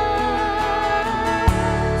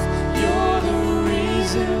 You're the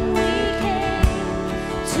reason we came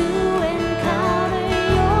to encounter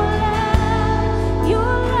your love.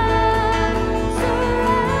 Your love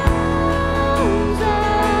surrounds us.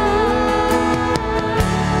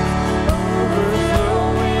 Overflow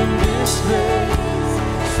in this place,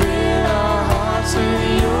 fill our hearts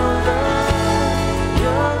with your love.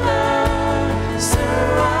 Your love surrounds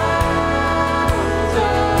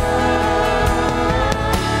us.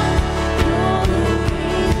 You're the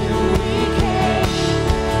reason we came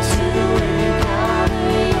to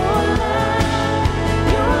encounter your love.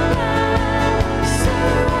 Your love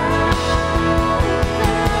surrounds us.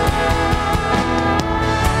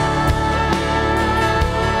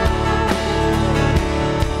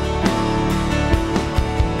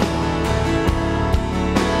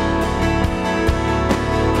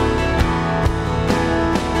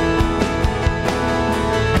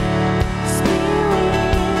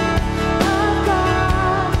 Spirit of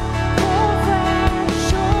God, pour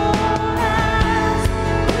fresh on us.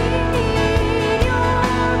 We need your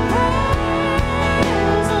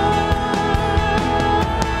presence.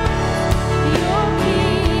 Your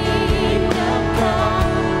kingdom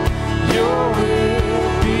come, your will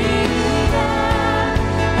be done,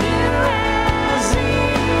 here as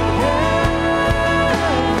in heaven.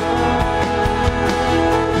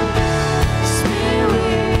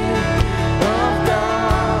 Spirit of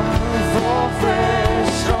God, fall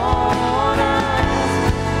fresh on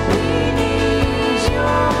us. We need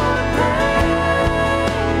your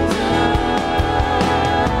presence.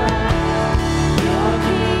 Your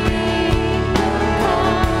kingdom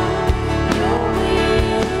come, your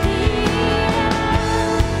will be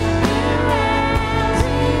done, here as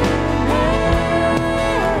in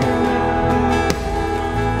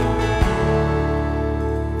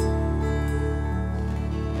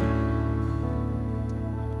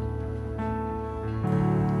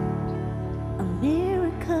A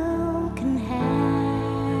miracle can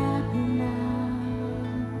happen now,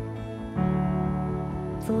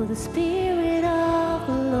 for the Spirit of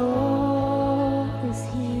the Lord is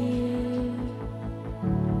here.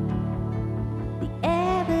 The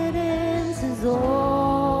evidence is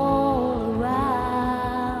all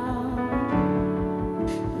around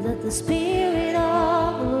that the Spirit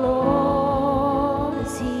of the Lord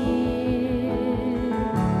is here.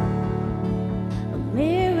 A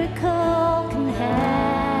miracle can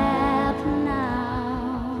happen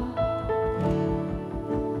now,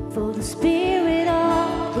 for the Spirit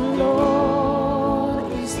of the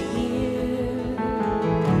Lord is here.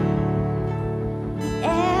 The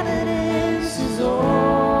evidence is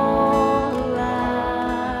all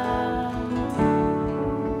around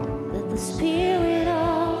that the Spirit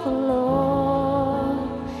of the Lord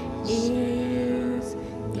is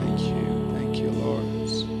Thank you, Lord.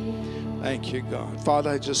 Thank you, God.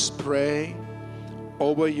 Father, I just pray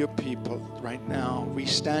over your people right now. We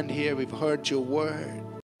stand here, we've heard your word.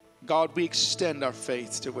 God, we extend our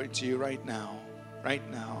faith towards you right now.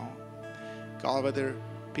 God, whether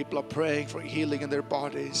People are praying for healing in their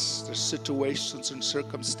bodies, their situations and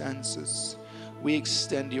circumstances. We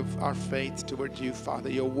extend our faith toward you, Father.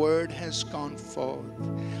 Your word has gone forth.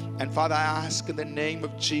 And Father, I ask in the name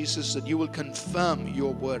of Jesus that you will confirm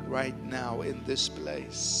your word right now in this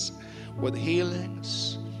place with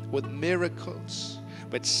healings, with miracles,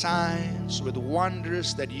 with signs, with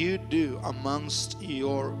wonders that you do amongst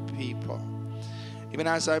your people. Even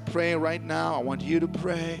as I pray right now, I want you to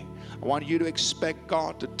pray. I want you to expect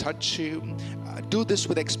God to touch you. Do this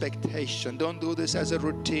with expectation. Don't do this as a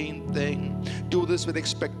routine thing. Do this with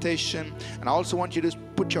expectation. And I also want you to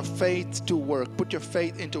put your faith to work. Put your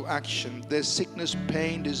faith into action. There's sickness,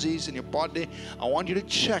 pain, disease in your body. I want you to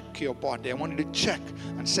check your body. I want you to check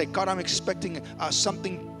and say, God, I'm expecting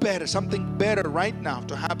something better right now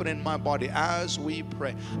to happen in my body as we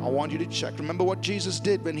pray. I want you to check. Remember what Jesus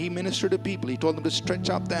did when he ministered to people. He told them to stretch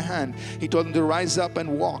out their hand. He told them to rise up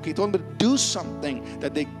and walk. He told them to do something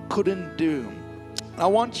that they couldn't do. I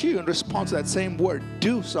want you, in response to that same word,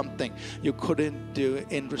 do something you couldn't do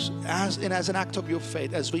as an act of your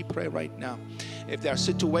faith as we pray right now. If there are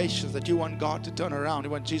situations that you want God to turn around, you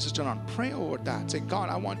want Jesus to turn around, pray over that. Say, God,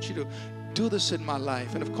 I want you to do this in my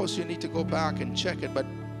life. And of course, you need to go back and check it. But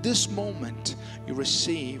this moment you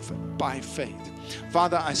receive by faith.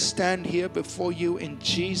 Father, I stand here before you in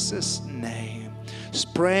Jesus' name,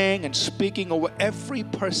 praying and speaking over every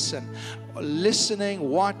person listening,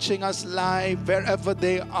 watching us live, wherever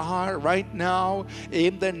they are right now.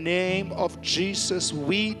 In the name of Jesus,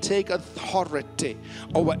 we take authority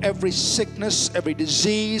over every sickness, every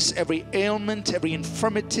disease, every ailment, every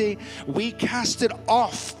infirmity. We cast it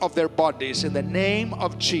off of their bodies in the name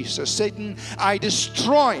of Jesus. Satan, I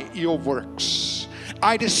destroy your works.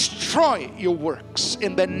 I destroy your works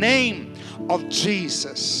in the name of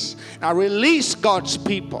Jesus. Now release God's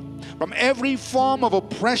people from every form of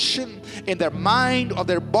oppression in their mind or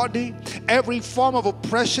their body, every form of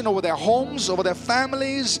oppression over their homes, over their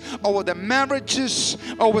families, over their marriages,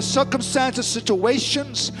 over circumstances,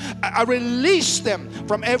 situations. I release them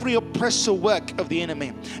from every oppressive work of the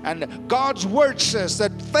enemy. And God's word says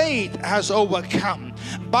that faith has overcome.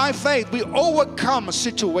 By faith, we overcome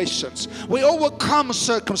situations. We overcome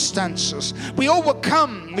circumstances. We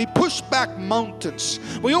push back mountains.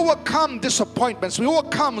 We overcome disappointments. We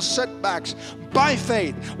overcome setbacks. By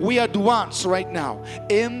faith, we advance right now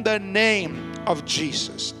in the name of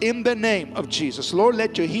Jesus. In the name of Jesus. Lord,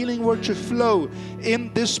 let your healing virtue flow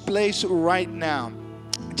in this place right now.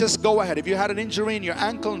 Just go ahead. If you had an injury in your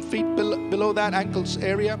ankle and feet below that ankles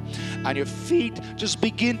area, and your feet just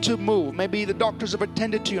begin to move. Maybe the doctors have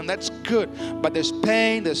attended to you, and that's good. But there's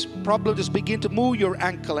pain, there's problem. Just begin to move your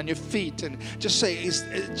ankle and your feet, and just say,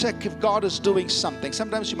 check if God is doing something.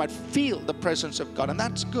 Sometimes you might feel the presence of God, and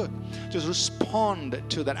that's good. Just respond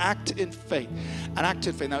to that. Act in faith. And act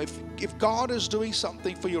in faith. Now, if God is doing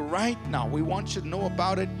something for you right now, we want you to know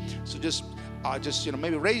about it. So just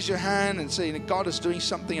maybe raise your hand and say, God is doing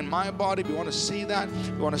something in my body. We want to see that.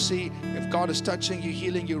 We want to see if God is touching you,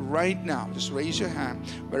 healing you right now. Just raise your hand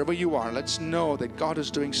wherever you are. Let's know that God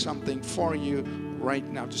is doing something for you right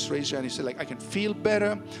now. Just raise your hand and say, I can feel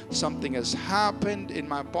better. Something has happened in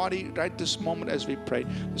my body right this moment as we pray.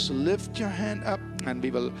 Just lift your hand up, and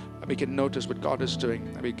we can notice what God is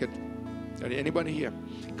doing. Anybody here?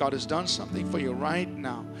 God has done something for you right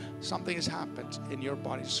now. Something has happened in your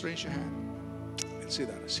body. Just raise your hand. See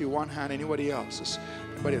that? I see one hand. Anybody else?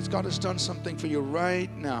 Anybody else? God has done something for you right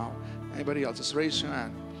now. Anybody else? Just raise your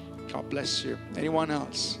hand. God bless you. Anyone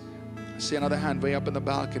else? I see another hand way up in the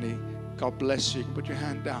balcony. God bless you. You can put your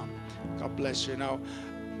hand down. God bless you. Now,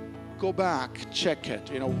 go back. Check it.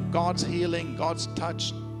 God's healing, God's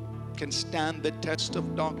touch can stand the test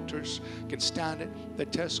of doctors, can stand the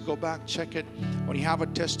test. Go back, check it. When you have a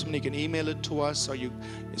testimony, you can email it to us, so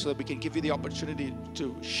that we can give you the opportunity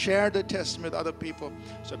to share the testimony with other people,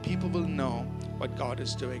 so people will know what God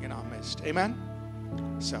is doing in our midst. Amen?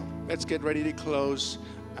 So let's get ready to close,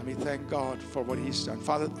 and we thank God for what He's done.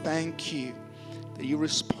 Father, thank you that you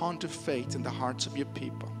respond to faith in the hearts of your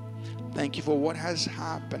people. Thank you for what has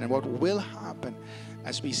happened and what will happen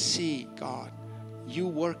as we see, God, you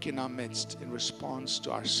work in our midst in response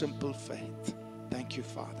to our simple faith. Thank you,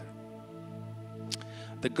 Father.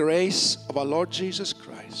 The grace of our Lord Jesus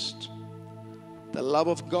Christ, the love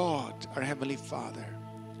of God, our Heavenly Father,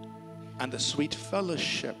 and the sweet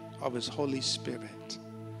fellowship of His Holy Spirit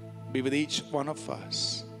be with each one of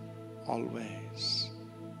us always.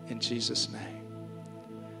 In Jesus' name,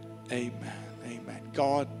 amen. Amen.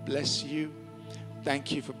 God bless you.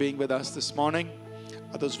 Thank you for being with us this morning.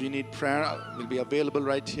 Others of you need prayer, will be available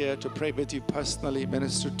right here to pray with you personally,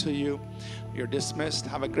 minister to you. You're dismissed.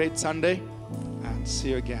 Have a great Sunday. and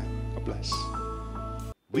see you again. God bless.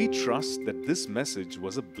 We trust that this message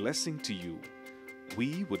was a blessing to you.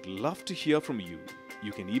 We would love to hear from you.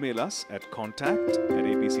 You can email us at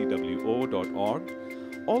contact@apcwo.org.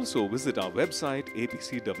 Also visit our website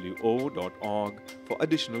apcwo.org for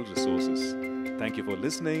additional resources. Thank you for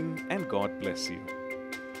listening and God bless you.